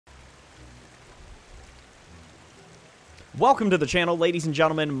Welcome to the channel, ladies and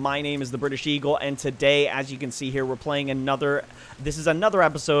gentlemen. My name is the British Eagle, and today, as you can see here, we're playing this is another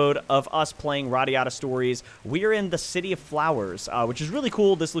episode of us playing Radiata Stories. We are in the City of Flowers, which is really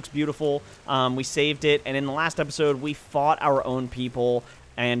cool. This looks beautiful. We saved it, and in the last episode, we fought our own people,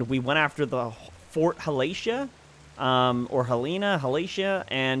 and we went after the Fort Halatia, or Halatia,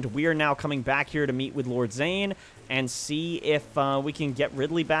 and we are now coming back here to meet with Lord Zane and see if we can get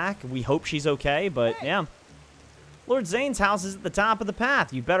Ridley back. We hope she's okay, but yeah. Lord Zane's house is at the top of the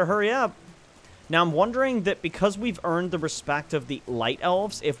path. You better hurry up. Now, I'm wondering that because we've earned the respect of the Light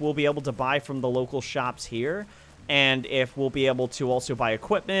Elves, if we'll be able to buy from the local shops here, and if we'll be able to also buy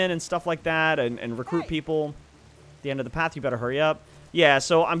equipment and stuff like that, and recruit people. At the end of the path, you better hurry up. Yeah,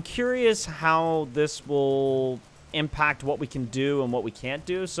 so I'm curious how this will impact what we can do and what we can't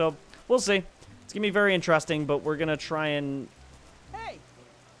do, so we'll see. It's going to be very interesting, but we're going to try and... Hey!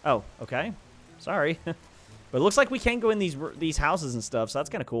 Oh, okay. Sorry. But it looks like we can go in these houses and stuff, so that's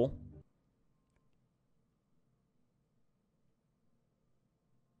kind of cool.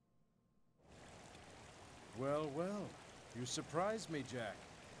 Well, well. You surprised me, Jack.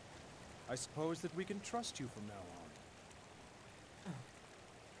 I suppose that we can trust you from now on.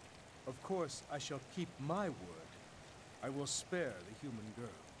 Of course, I shall keep my word. I will spare the human girl.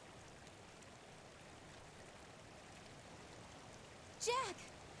 Jack!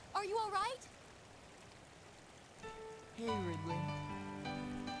 Are you all right? Hey, Ridley.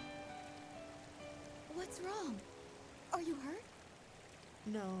 What's wrong? Are you hurt?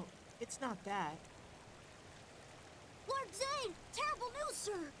 No, it's not that. Lord Zane! Terrible news,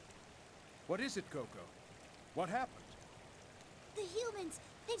 sir! What is it, Coco? What happened? The humans!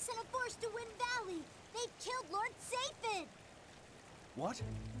 They've sent a force to Wind Valley! They've killed Lord Safid! What?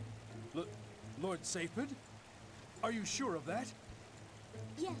 Lord Safid? Are you sure of that?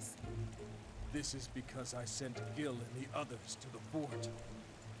 Yes. This is because I sent Gil and the others to the fort.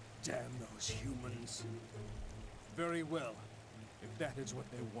 Damn those humans. Very well, if that is what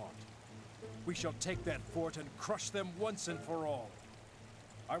they want. We shall take that fort and crush them once and for all.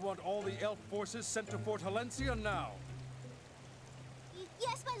 I want all the elf forces sent to Fort Halencia now.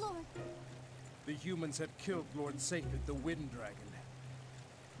 Yes, my lord. The humans have killed Lord Safid, the Wind Dragon.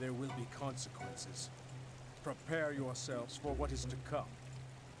 There will be consequences. Prepare yourselves for what is to come.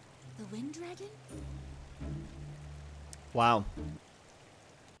 The Wind Dragon? Wow.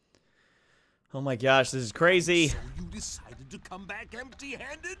 Oh my gosh, this is crazy. So you decided to come back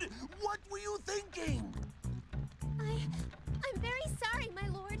empty-handed? What were you thinking? I'm very sorry, my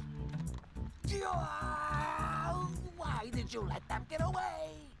lord. Why did you let them get away?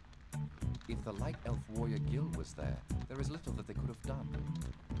 If the Light Elf Warrior Guild was there, there is little that they could have done.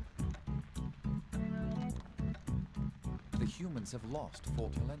 The humans have lost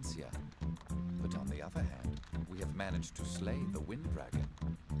Fort Halencia. But on the other hand, we have managed to slay the Wind Dragon.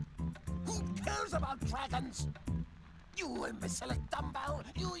 Who cares about dragons? You imbecilic dumbbell!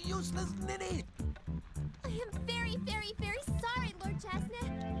 You useless ninny! I am very, very, very sorry, Lord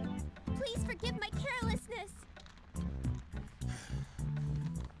Chestnut. Please forgive my carelessness.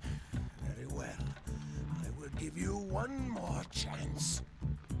 Very well. I will give you one more chance.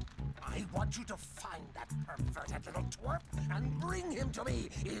 I want you to find that perverted little twerp and bring him to me.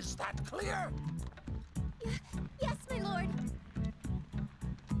 Is that clear? Yes, my lord.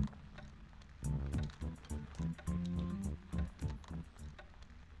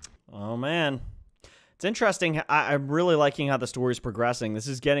 Oh, man. It's interesting. I'm really liking how the story's progressing. This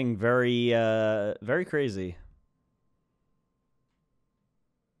is getting very, very crazy.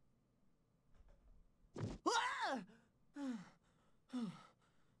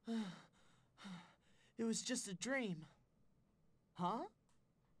 It was just a dream. Huh?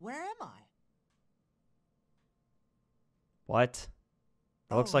 Where am I? What?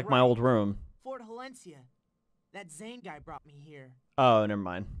 That looks like my right. old room. Fort Halencia. That Zane guy brought me here. Oh, never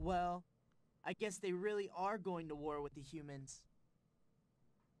mind. Well, I guess they really are going to war with the humans.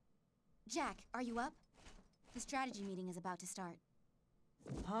 Jack, are you up? The strategy meeting is about to start.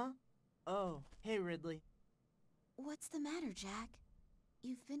 Huh? Oh, hey, Ridley. What's the matter, Jack?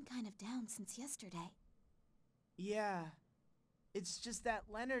 You've been kind of down since yesterday. Yeah. It's just that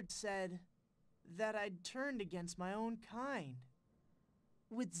Leonard said that I'd turned against my own kind.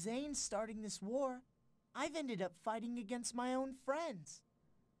 With Zane starting this war, I've ended up fighting against my own friends.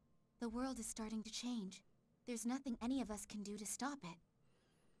 The world is starting to change. There's nothing any of us can do to stop it.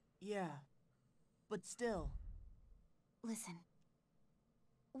 Yeah, but still. Listen.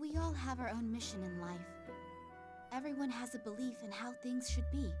 We all have our own mission in life. Everyone has a belief in how things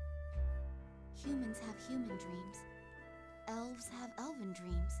should be. Humans have human dreams. Elves have elven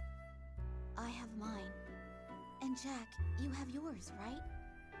dreams. I have mine. And Jack, you have yours, right?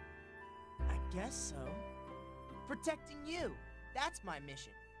 I guess so. Protecting you. That's my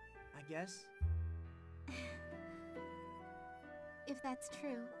mission. I guess. If that's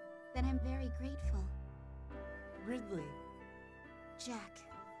true, then I'm very grateful. Ridley. Jack,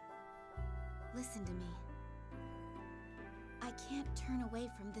 listen to me. I can't turn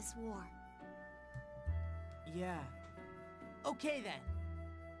away from this war. Yeah. Okay then.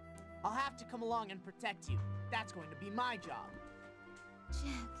 I'll have to come along and protect you. That's going to be my job.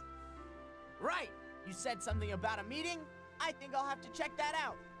 Jack. Right! You said something about a meeting? I think I'll have to check that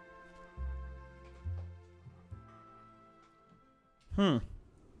out.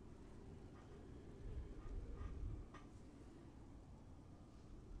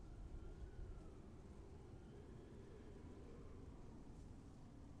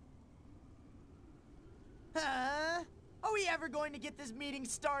 Are we ever going to get this meeting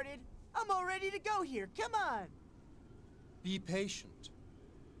started? I'm all ready to go here. Come on! Be patient.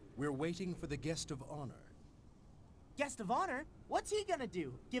 We're waiting for the guest of honor. Guest of honor? What's he gonna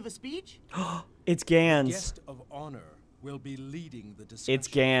do? Give a speech? It's Gans. Guest of honor will be leading the discussion. It's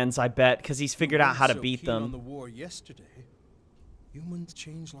Gans, I bet, because he's figured out how to beat On the them. war yesterday, humans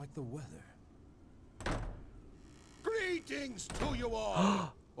change like the weather. Greetings to you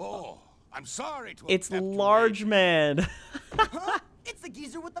all. Oh, I'm sorry to have It's kept you Large waiting. Man. Huh? It's the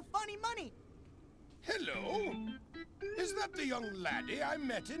geezer with the funny money! Hello. Is that the young laddie I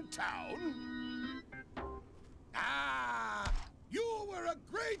met in town? Ah, you were a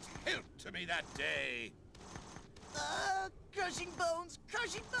great help to me that day. Crushing bones!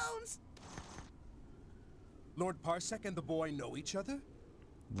 Crushing bones! Lord Parsec and the boy know each other?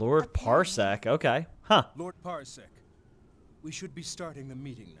 Lord Parsec, okay. Huh. Lord Parsec, we should be starting the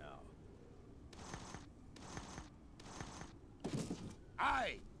meeting now.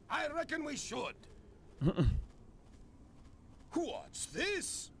 I reckon we should. What's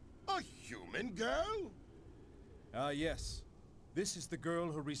this? A human girl? Ah, yes. This is the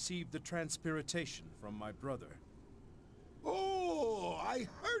girl who received the transpiritation from my brother. Oh, I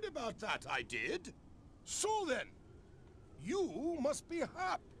heard about that, I did. So then, you must be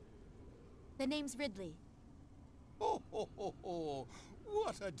Hap. The name's Ridley. Oh, ho, ho, ho.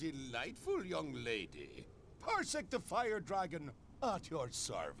 What a delightful young lady. Parsec the Fire Dragon at your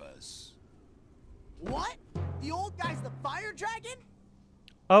service. What? The old guy's the fire dragon?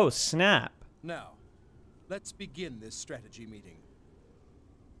 Oh, snap. Now, let's begin this strategy meeting.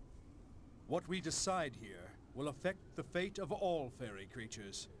 What we decide here will affect the fate of all fairy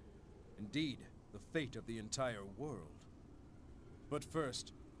creatures. Indeed, the fate of the entire world. But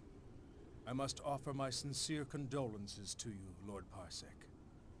first, I must offer my sincere condolences to you, Lord Parsec.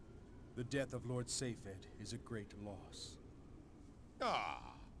 The death of Lord Safed is a great loss.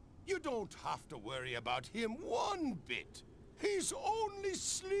 Ah, you don't have to worry about him one bit. He's only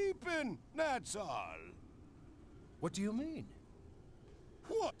sleeping, that's all. What do you mean?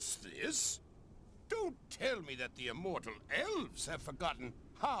 What's this? Don't tell me that the immortal elves have forgotten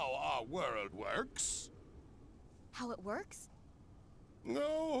how our world works. How it works?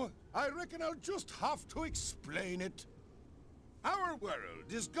 No, I reckon I'll just have to explain it. Our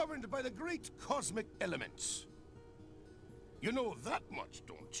world is governed by the great cosmic elements. You know that much,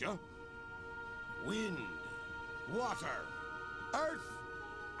 don't you? Wind, water, earth,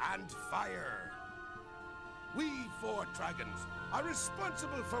 and fire. We four dragons are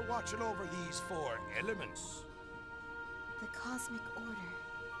responsible for watching over these four elements. The cosmic order.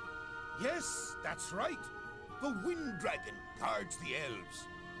 Yes, that's right. The wind dragon guards the elves.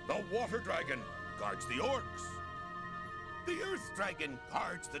 The water dragon guards the orcs. The earth dragon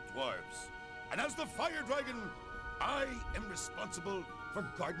guards the dwarves. And as the fire dragon, I am responsible for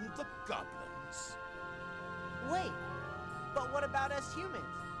guarding the goblins. Wait, but what about us humans?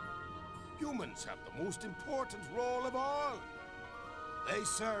 Humans have the most important role of all. They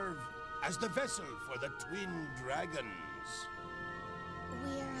serve as the vessel for the twin dragons.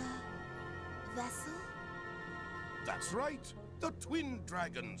 We're a vessel? That's right. The twin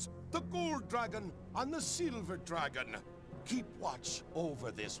dragons, the gold dragon and the silver dragon, keep watch over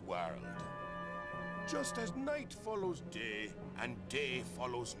this world. Just as night follows day and day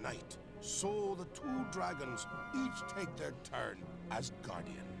follows night, so the two dragons each take their turn as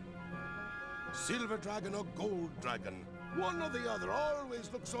guardian. Silver dragon or gold dragon, one or the other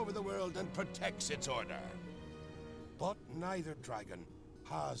always looks over the world and protects its order. But neither dragon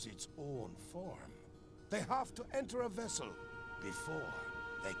has its own form. They have to enter a vessel before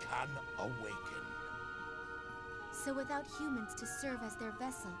they can awaken. So without humans to serve as their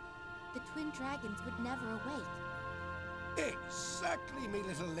vessel, the twin dragons would never awake. Exactly, me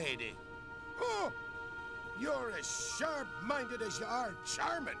little lady. Oh, You're as sharp-minded as you are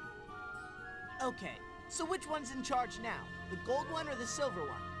charming. Okay, so which one's in charge now? The gold one or the silver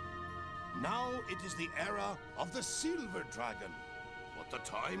one? Now it is the era of the silver dragon, but the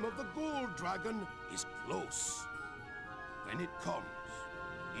time of the gold dragon is close. When it comes,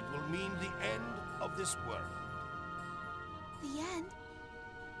 it will mean the end of this world. The end?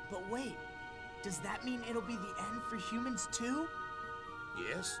 But wait, does that mean it'll be the end for humans too?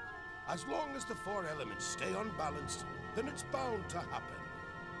 Yes, as long as the four elements stay unbalanced, then it's bound to happen.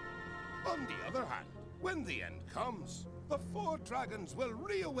 On the other hand, when the end comes, the four dragons will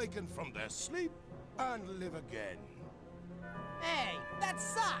reawaken from their sleep and live again. Hey, that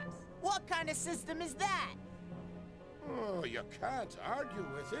sucks! What kind of system is that? Oh, you can't argue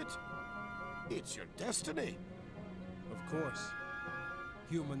with it. It's your destiny. Of course.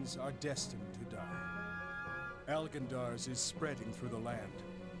 Humans are destined to die. Algandars is spreading through the land.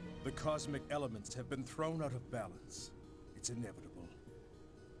 The cosmic elements have been thrown out of balance. It's inevitable.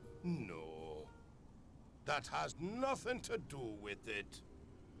 No. That has nothing to do with it.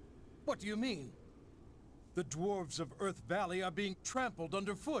 What do you mean? The dwarves of Earth Valley are being trampled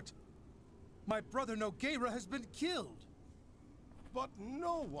underfoot. My brother Nogueira has been killed. But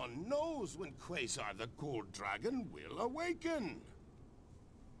no one knows when Quasar the Gold Dragon will awaken.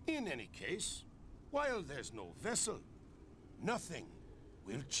 In any case, while there's no vessel, nothing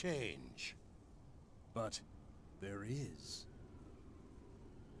will change. But there is.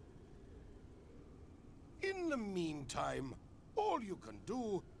 In the meantime, all you can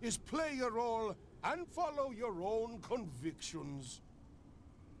do is play your role and follow your own convictions.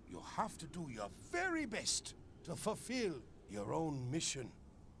 You have to do your very best to fulfill your own mission.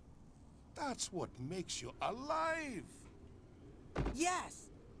 That's what makes you alive. Yes!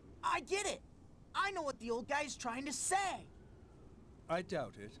 I get it! I know what the old guy is trying to say! I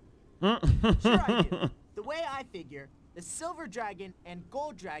doubt it. Sure I do. The way I figure, the silver dragon and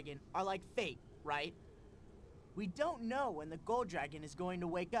gold dragon are like fate, right? We don't know when the gold dragon is going to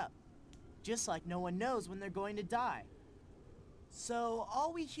wake up. Just like no one knows when they're going to die. So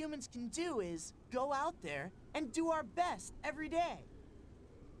all we humans can do is go out there and do our best every day.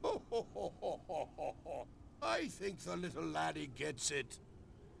 I think the little laddie gets it.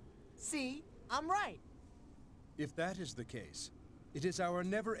 See, I'm right. If that is the case, it is our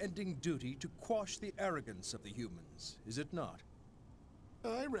never-ending duty to quash the arrogance of the humans, is it not?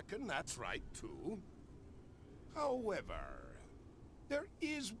 I reckon that's right, too. However, there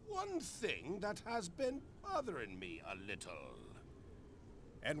is one thing that has been bothering me a little.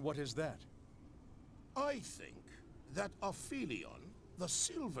 And what is that? I think that Aphelion, the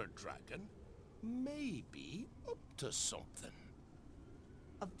silver dragon, may be up to something.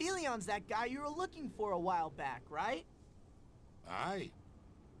 Aphelion's that guy you were looking for a while back, right? Aye.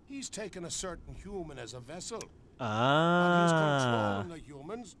 He's taken a certain human as a vessel. Ah. And he's controlling the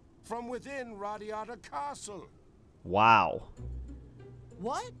humans from within Radiata Castle. Wow.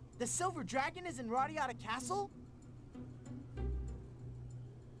 What? The silver dragon is in Radiata Castle?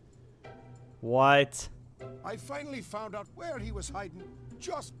 What? I finally found out where he was hiding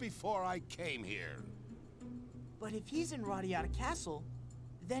just before I came here. But if he's in Radiata Castle,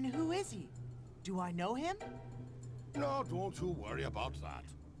 then who is he? Do I know him? No, don't you worry about that.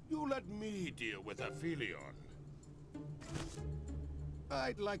 You let me deal with Aphelion.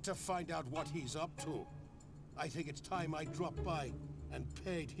 I'd like to find out what he's up to. I think it's time I dropped by and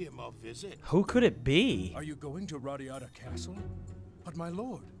paid him a visit. Who could it be? Are you going to Radiata Castle? But my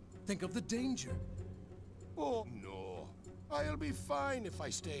lord, think of the danger. Oh, no. I'll be fine if I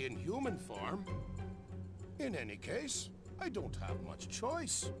stay in human form. In any case, I don't have much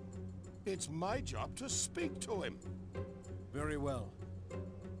choice. It's my job to speak to him. Very well.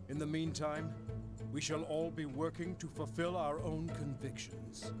 In the meantime, we shall all be working to fulfill our own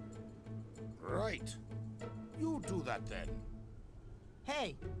convictions. Right. You do that then.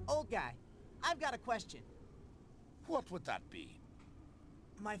 Hey, old guy, I've got a question. What would that be?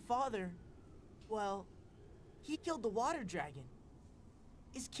 My father, well, he killed the water dragon.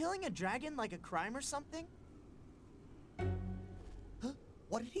 Is killing a dragon like a crime or something? Huh?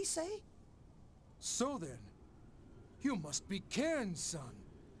 What did he say? So then, you must be Cairn's son.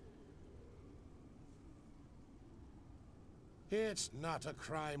 It's not a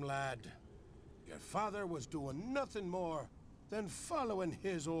crime, lad. Your father was doing nothing more than following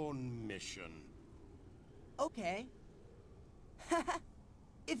his own mission. Okay.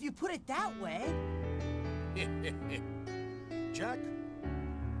 If you put it that way. Jack,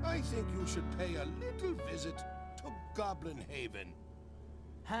 I think you should pay a little visit to Goblin Haven.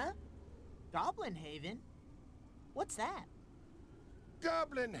 Huh? Goblin Haven? What's that?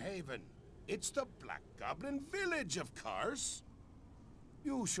 Goblin Haven It's the Black Goblin Village, of course.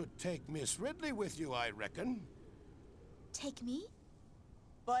 You should take Miss Ridley with you, I reckon. Take me?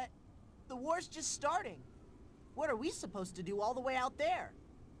 But the war's just starting. What are we supposed to do all the way out there?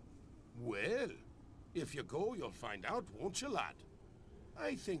 Well, if you go, you'll find out, won't you, lad?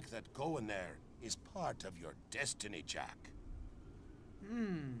 I think that going there is part of your destiny, Jack.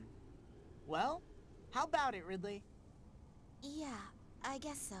 Well, how about it, Ridley? Yeah, I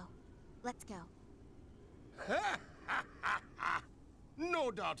guess so. Let's go.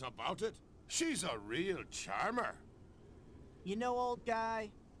 No doubt about it. She's a real charmer. You know, old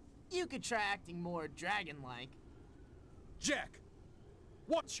guy, you could try acting more dragon-like. Jack,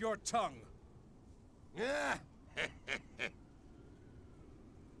 watch your tongue.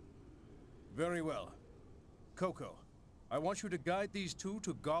 Very well. Coco, I want you to guide these two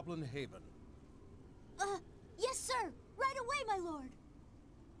to Goblin Haven. Yes, sir! Right away, my lord!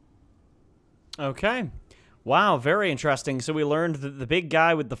 Okay. Wow, very interesting. So we learned that the big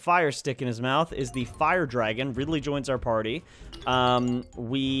guy with the fire stick in his mouth is the fire dragon. Ridley joins our party.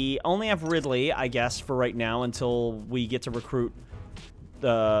 We only have Ridley, I guess, for right now until we get to recruit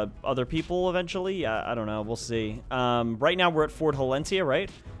other people eventually. I don't know. We'll see. Right now we're at Fort Halencia,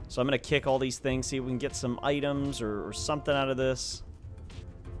 right? So I'm going to kick all these things, see if we can get some items or something out of this.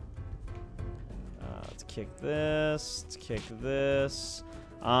 Let's kick this. Let's kick this.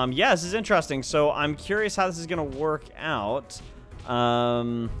 Yeah, this is interesting. So I'm curious how this is going to work out.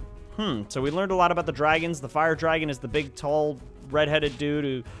 So we learned a lot about the dragons. The fire dragon is the big, tall, red-headed dude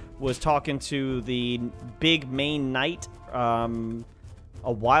who was talking to the big main knight a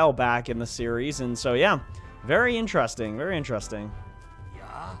while back in the series. And so, yeah, very interesting. Very interesting.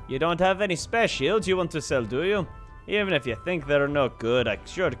 Yeah? You don't have any specials you want to sell, do you? Even if you think they're not good, I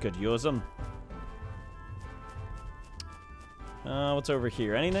sure could use them. What's over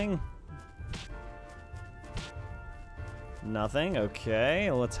here? Anything? Nothing.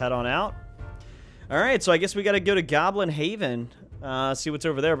 Okay, let's head on out. Alright, so I guess we gotta go to Goblin Haven, see what's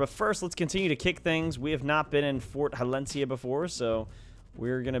over there. But first, let's continue to kick things. We have not been in Fort Halencia before, so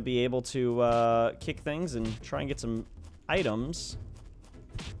we're gonna be able to kick things and try and get some items.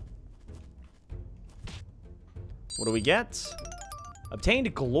 What do we get?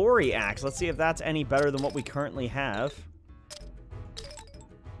 Obtained Glory Axe. Let's see if that's any better than what we currently have.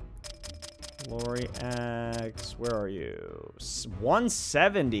 Glory Axe, where are you?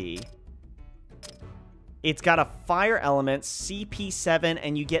 170. It's got a fire element, CP7,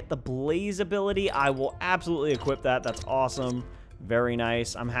 and you get the blaze ability. I will absolutely equip that. That's awesome. Very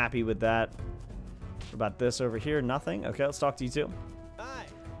nice. I'm happy with that. What about this over here? Nothing? Okay, let's talk to you too. Hi.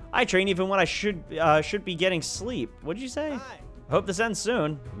 I train even when I should be getting sleep. What did you say? Hi. I hope this ends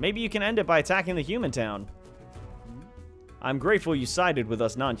soon. Maybe you can end it by attacking the human town. I'm grateful you sided with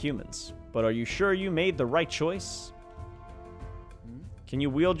us non-humans. But are you sure you made the right choice? Can you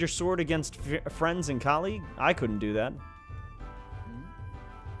wield your sword against friends and colleagues? I couldn't do that.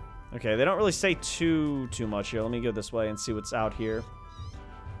 Okay, they don't really say too much here. Let me go this way and see what's out here.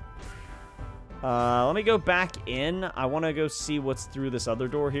 Let me go back in. I want to go see what's through this other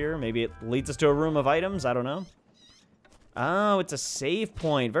door here. Maybe it leads us to a room of items. I don't know. Oh, it's a save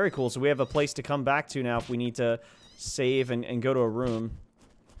point. Very cool. So we have a place to come back to now if we need to save and go to a room.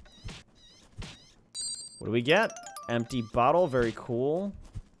 What do we get? Empty bottle. Very cool.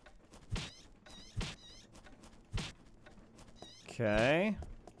 Okay.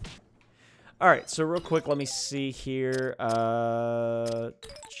 Alright, so real quick, let me see here.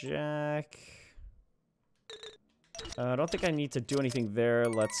 Jack. I don't think I need to do anything there.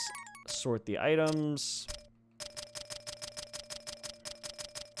 Let's sort the items.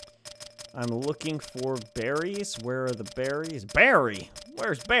 I'm looking for berries. Where are the berries? Berry!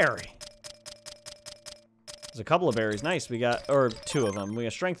 Where's Barry? There's a couple of berries. Nice. We got, or two of them. We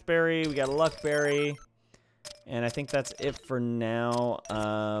got strength berry. We got a luck berry. And I think that's it for now.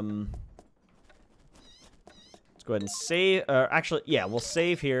 Let's go ahead and save. Actually, yeah, we'll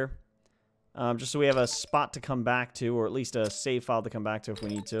save here. Just so we have a spot to come back to, or at least a save file to come back to if we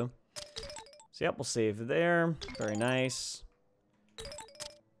need to. So, yep, we'll save there. Very nice.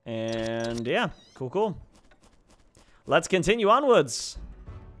 And, yeah, cool. Let's continue onwards.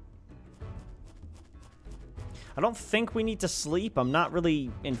 I don't think we need to sleep. I'm not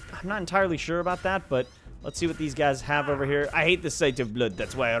entirely sure about that, but let's see what these guys have over here. I hate the sight of blood.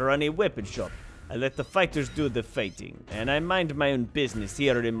 That's why I run a weapon shop. I let the fighters do the fighting, and I mind my own business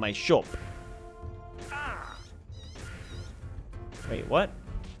here in my shop. Wait, what?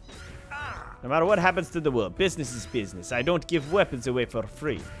 No matter what happens to the world, business is business. I don't give weapons away for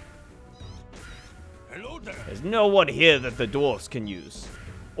free. Hello there. There's no one here that the dwarves can use.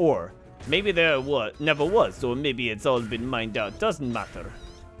 Or Maybe there never was, or maybe it's all been mined out. Doesn't matter.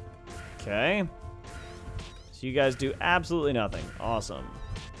 Okay. So you guys do absolutely nothing. Awesome.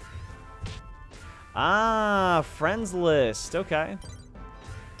 Ah, friends list. Okay.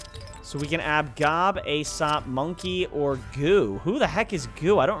 So we can add Gob, Aesop, Monkey, or Goo. Who the heck is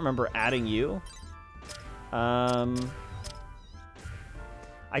Goo? I don't remember adding you. I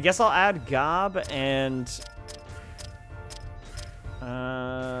guess I'll add Gob and...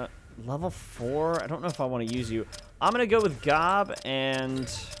 level 4? I don't know if I want to use you. I'm going to go with Gob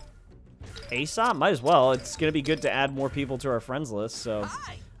and Aesop. Might as well. It's going to be good to add more people to our friends list. So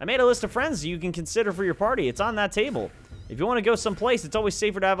I made a list of friends you can consider for your party. It's on that table. If you want to go someplace, it's always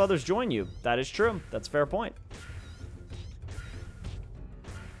safer to have others join you. That is true. That's a fair point.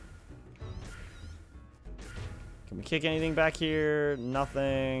 Can we kick anything back here?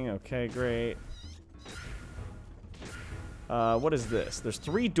 Nothing. Okay, great. What is this? There's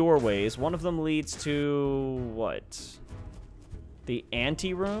 3 doorways. One of them leads to... what? The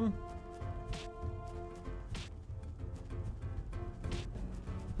anteroom?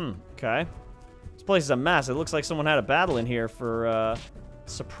 Okay. This place is a mess. It looks like someone had a battle in here for,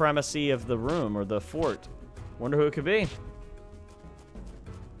 supremacy of the room, or the fort. Wonder who it could be.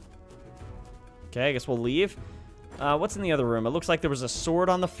 Okay, I guess we'll leave. What's in the other room? It looks like there was a sword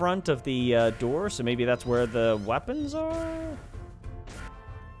on the front of the door, so maybe that's where the weapons are?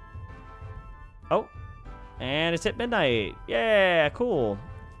 Oh. And it's hit midnight. Yeah, cool.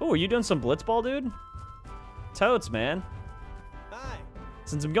 Oh, are you doing some blitzball, dude? Totes, man. Hi.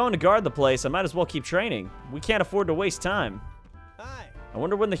 Since I'm going to guard the place, I might as well keep training. We can't afford to waste time. Hi. I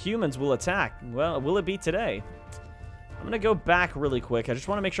wonder when the humans will attack. Well, will it be today? I'm gonna go back really quick. I just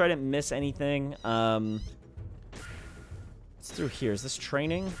want to make sure I didn't miss anything. What's through here? Is this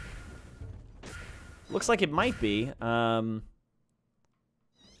training? Looks like it might be. Oh.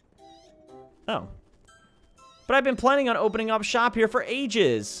 But I've been planning on opening up shop here for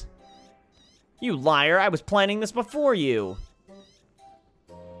ages. You liar, I was planning this before you.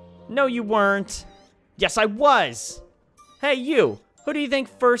 No, you weren't. Yes, I was. Hey, you. Who do you think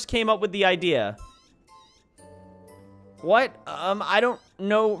first came up with the idea? What? I don't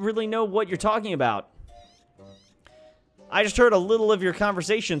really know what you're talking about. I just heard a little of your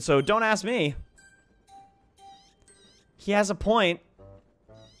conversation, so don't ask me. He has a point.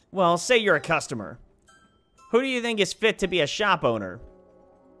 Well, say you're a customer. Who do you think is fit to be a shop owner?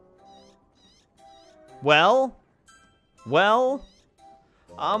 Well,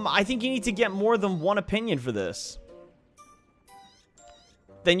 I think you need to get more than one opinion for this.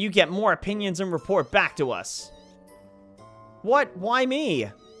 Then you get more opinions and report back to us. What? Why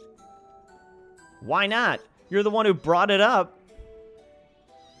me? Why not? You're the one who brought it up.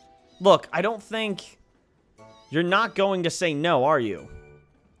 Look, I don't think... You're not going to say no, are you?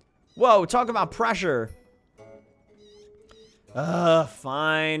 Whoa, talk about pressure.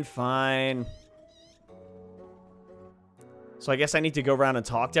 Fine. So I guess I need to go around and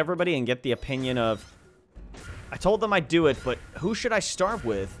talk to everybody and get the opinion of... I told them I'd do it, but who should I start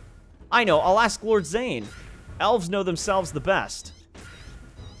with? I know, I'll ask Lord Zane. Elves know themselves the best.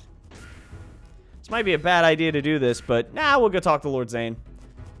 This might be a bad idea to do this, but nah, we'll go talk to Lord Zane.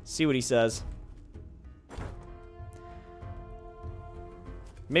 See what he says.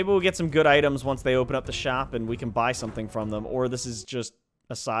 Maybe we'll get some good items once they open up the shop and we can buy something from them. Or this is just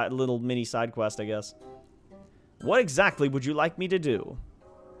a little mini side quest, I guess. What exactly would you like me to do?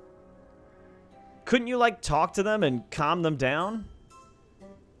 Couldn't you, like, talk to them and calm them down?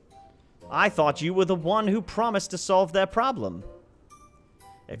 I thought you were the one who promised to solve their problem.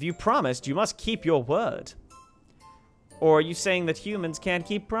 If you promised, you must keep your word. Or are you saying that humans can't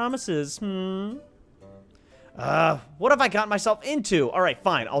keep promises? What have I gotten myself into? Alright,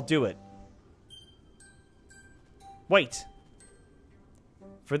 fine, I'll do it. Wait.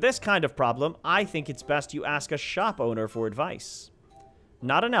 For this kind of problem, I think it's best you ask a shop owner for advice.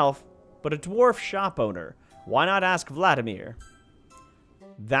 Not an elf, but a dwarf shop owner. Why not ask Vladimir?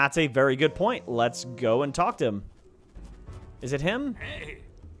 That's a very good point. Let's go and talk to him. Is it him? Hey.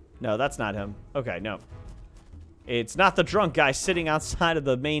 No, that's not him. Okay, no. It's not the drunk guy sitting outside of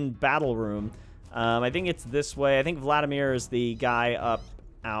the main battle room. I think it's this way. I think Vladimir is the guy up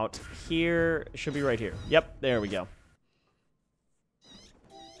out here. Should be right here. Yep, there we go.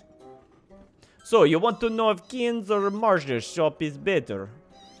 So, you want to know if Kian's or Marsh's shop is better?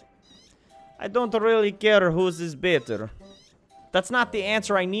 I don't really care whose is better. That's not the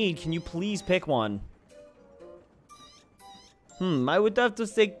answer I need. Can you please pick one? I would have to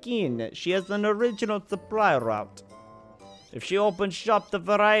say Keen. She has an original supply route. If she opens shop, the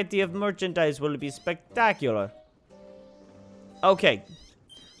variety of merchandise will be spectacular. Okay.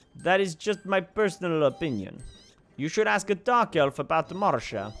 That is just my personal opinion. You should ask a dark elf about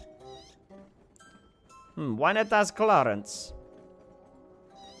Marsha. Why not ask Clarence?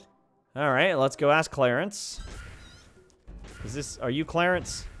 Alright, let's go ask Clarence. Are you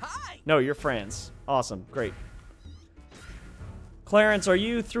Clarence? Hi! No, you're Franz. Awesome, great. Clarence, are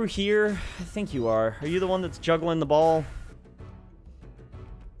you through here? I think you are. Are you the one that's juggling the ball?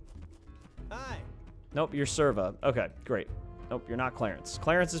 Hi! Nope, you're Serva. Okay, great. Nope, you're not Clarence.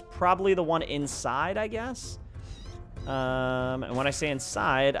 Clarence is probably the one inside, I guess. And when I say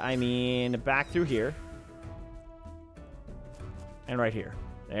inside, I mean back through here. And right here.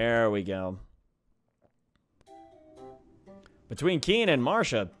 There we go. Between Keen and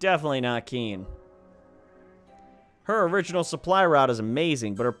Marsha, definitely not Keen. Her original supply route is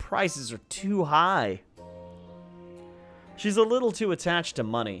amazing, but her prices are too high. She's a little too attached to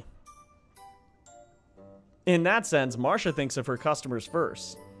money. In that sense, Marsha thinks of her customers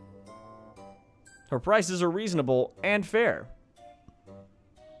first. Her prices are reasonable and fair.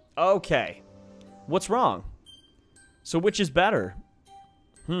 Okay. What's wrong? So which is better?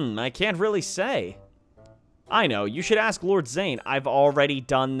 I can't really say. I know, you should ask Lord Zane. I've already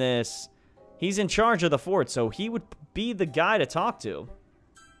done this. He's in charge of the fort, so he would be the guy to talk to.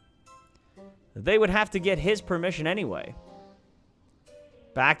 They would have to get his permission anyway.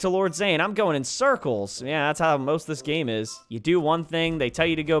 Back to Lord Zane. I'm going in circles. Yeah, that's how most of this game is. You do one thing, they tell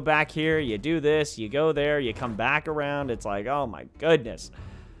you to go back here, you do this, you go there, you come back around. It's like, oh my goodness.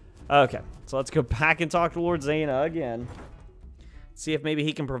 Okay, so let's go back and talk to Lord Zane again. See if maybe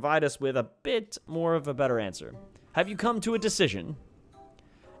he can provide us with a bit more of a better answer. Have you come to a decision?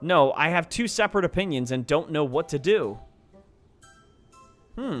 No, I have two separate opinions and don't know what to do.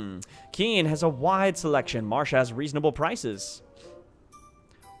 Keen has a wide selection. Marsha has reasonable prices.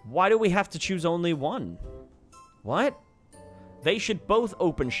 Why do we have to choose only one? What? They should both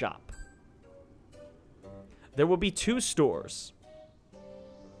open shop. There will be 2 stores.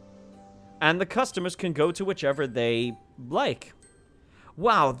 And the customers can go to whichever they like.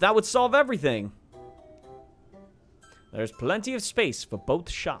 Wow, that would solve everything. There's plenty of space for both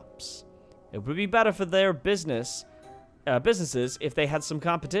shops. It would be better for their businesses if they had some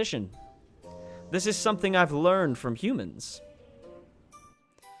competition. This is something I've learned from humans.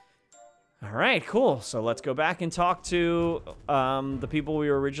 Alright, cool. So let's go back and talk to the people we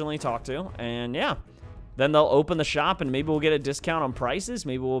originally talked to. And yeah, then they'll open the shop and maybe we'll get a discount on prices.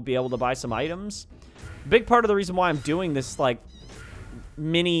 Maybe we'll be able to buy some items. Big part of the reason why I'm doing this like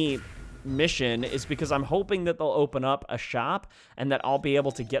mini mission is because I'm hoping that they'll open up a shop and that I'll be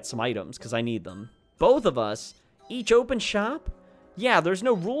able to get some items because I need them. Both of us, each open shop? Yeah, there's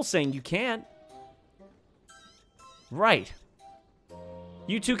no rule saying you can't. Right.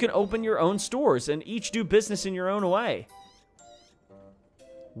 You two can open your own stores and each do business in your own way.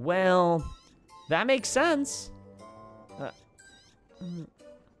 Well, that makes sense.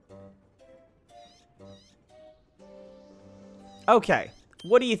 Okay,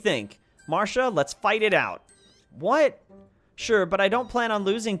 what do you think? Marsha, let's fight it out. What? Sure, but I don't plan on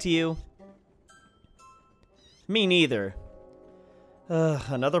losing to you. Me neither.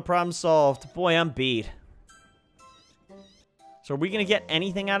 Another problem solved. Boy, I'm beat. So are we going to get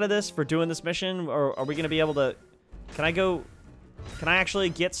anything out of this for doing this mission? Or are we going to be able to... Can I actually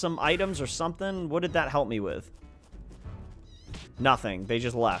get some items or something? What did that help me with? Nothing. They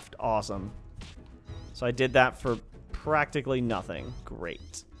just left. Awesome. So I did that for practically nothing.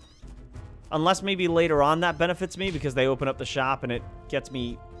 Great. Unless maybe later on that benefits me because they open up the shop and it gets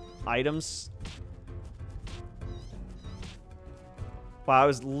me items. Wow, I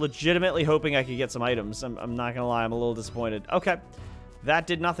was legitimately hoping I could get some items. I'm not going to lie, I'm a little disappointed. Okay, that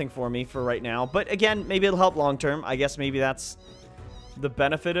did nothing for me for right now. But again, maybe it'll help long term. I guess maybe that's the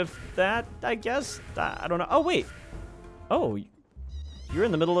benefit of that, I guess. I don't know. Oh, wait. Oh, you're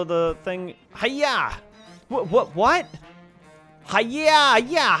in the middle of the thing. Hiya! What? Hiya!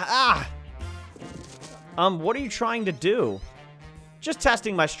 Yeah! Ah! What are you trying to do? Just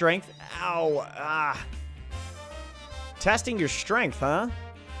testing my strength. Ow! Ah! Testing your strength, huh?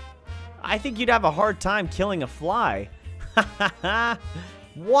 I think you'd have a hard time killing a fly.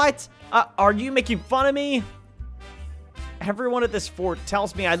 What? Are you making fun of me? Everyone at this fort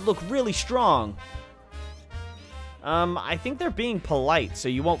tells me I look really strong. I think they're being polite, so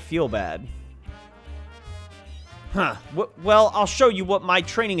you won't feel bad. Huh. Well, I'll show you what my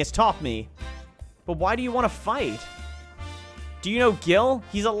training has taught me. But why do you want to fight? Do you know Gil?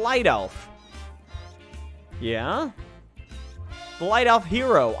 He's a light elf. Yeah? The light elf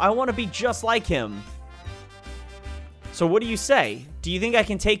hero. I want to be just like him. So what do you say? Do you think I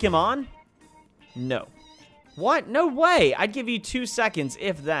can take him on? No. What? No way. I'd give you 2 seconds,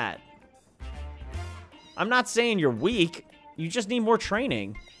 if that. I'm not saying you're weak. You just need more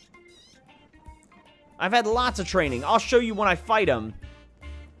training. I've had lots of training. I'll show you when I fight him.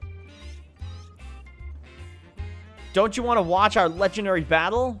 Don't you want to watch our legendary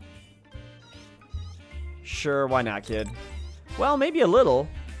battle? Sure, why not, kid? Well, maybe a little.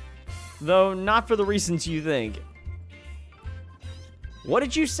 Though, not for the reasons you think. What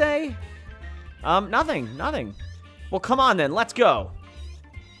did you say? Nothing. Well, come on then, let's go.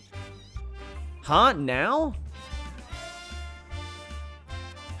 Huh? Now?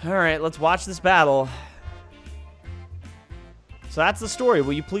 Alright, let's watch this battle. So that's the story.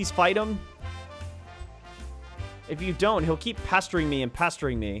 Will you please fight him? If you don't, he'll keep pestering me and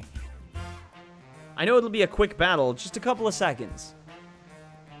pestering me. I know it'll be a quick battle, just a couple of seconds.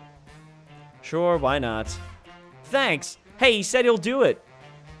 Sure, why not? Thanks! Hey, he said he'll do it!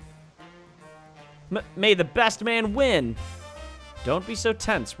 May the best man win! Don't be so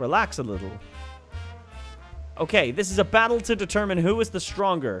tense, relax a little. Okay, this is a battle to determine who is the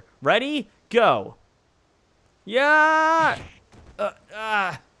stronger. Ready? Go! Yeah!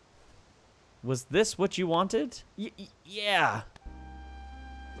 Was this what you wanted? Yeah.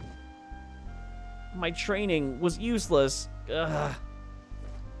 My training was useless. Ugh.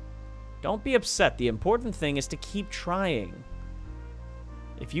 Don't be upset. The important thing is to keep trying.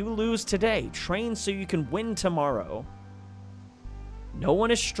 If you lose today, train so you can win tomorrow. No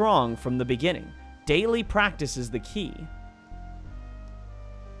one is strong from the beginning. Daily practice is the key.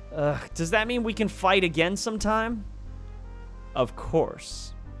 Does that mean we can fight again sometime? Of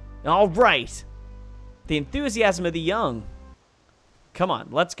course. All right. The enthusiasm of the young. Come on,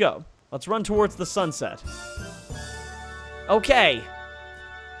 let's go. Let's run towards the sunset. Okay.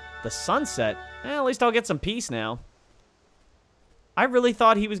 The sunset? At least I'll get some peace now. I really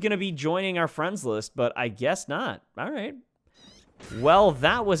thought he was going to be joining our friends list, but I guess not. All right. Well,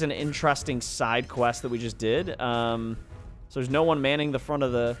 that was an interesting side quest that we just did. So there's no one manning the front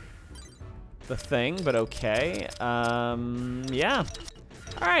of the thing, but okay. Yeah.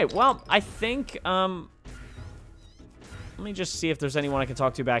 All right, well, I think, let me just see if there's anyone I can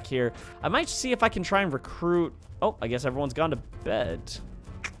talk to back here. I might see if I can try and recruit. Oh, I guess everyone's gone to bed.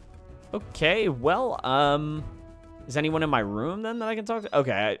 Okay, well, is anyone in my room then that I can talk to?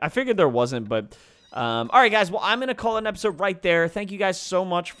 Okay, I figured there wasn't, but all right, guys, well, I'm going to call it an episode right there. Thank you guys so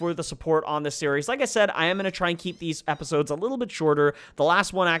much for the support on this series. Like I said, I am going to try and keep these episodes a little bit shorter. The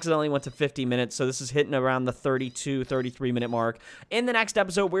last one accidentally went to 50 minutes, so this is hitting around the 32, 33-minute mark. In the next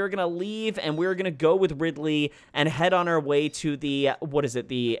episode, we're going to leave, and we're going to go with Ridley and head on our way to the, what is it,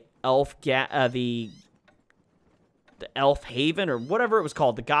 the Elf Haven or whatever it was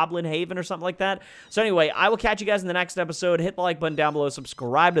called, the Goblin Haven or something like that. So anyway, I will catch you guys in the next episode. Hit the like button down below,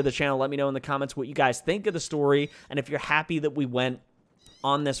 subscribe to the channel, let me know in the comments what you guys think of the story, and if you're happy that we went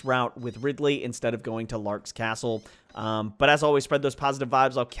on this route with Ridley instead of going to Lark's Castle. But as always, spread those positive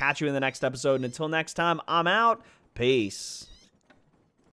vibes. I'll catch you in the next episode, and until next time, I'm out. Peace.